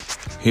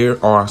Here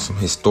are some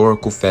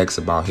historical facts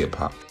about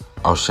hip-hop.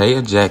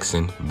 O'Shea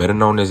Jackson, better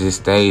known as his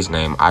stage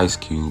name Ice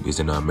Cube,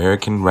 is an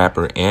American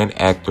rapper and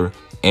actor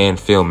and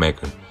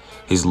filmmaker.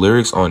 His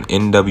lyrics on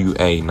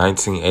NWA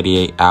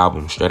 1988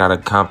 album Straight Outta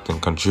Compton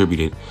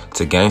contributed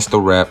to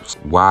gangsta rap's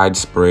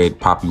widespread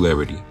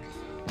popularity.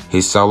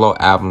 His solo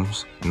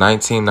albums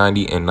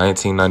 1990 and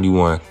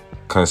 1991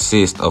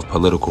 consist of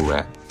political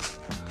rap.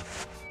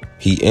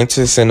 He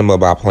entered cinema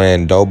by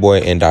playing Doughboy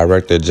in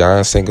director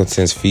John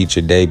Singleton's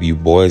feature debut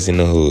Boys in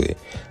the Hood,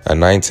 a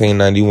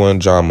 1991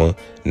 drama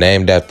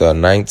named after a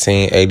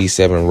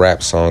 1987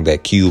 rap song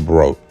that Cube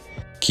wrote.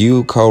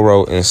 Cube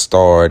co-wrote and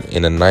starred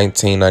in a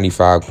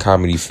 1995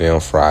 comedy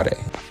film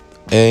Friday.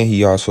 And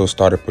he also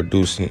started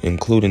producing,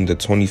 including the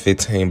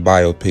 2015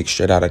 biopic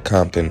Straight Outta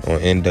Compton on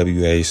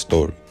NWA's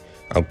story.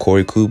 I'm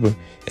Corey Cooper,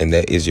 and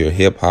that is your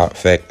hip-hop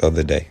fact of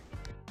the day.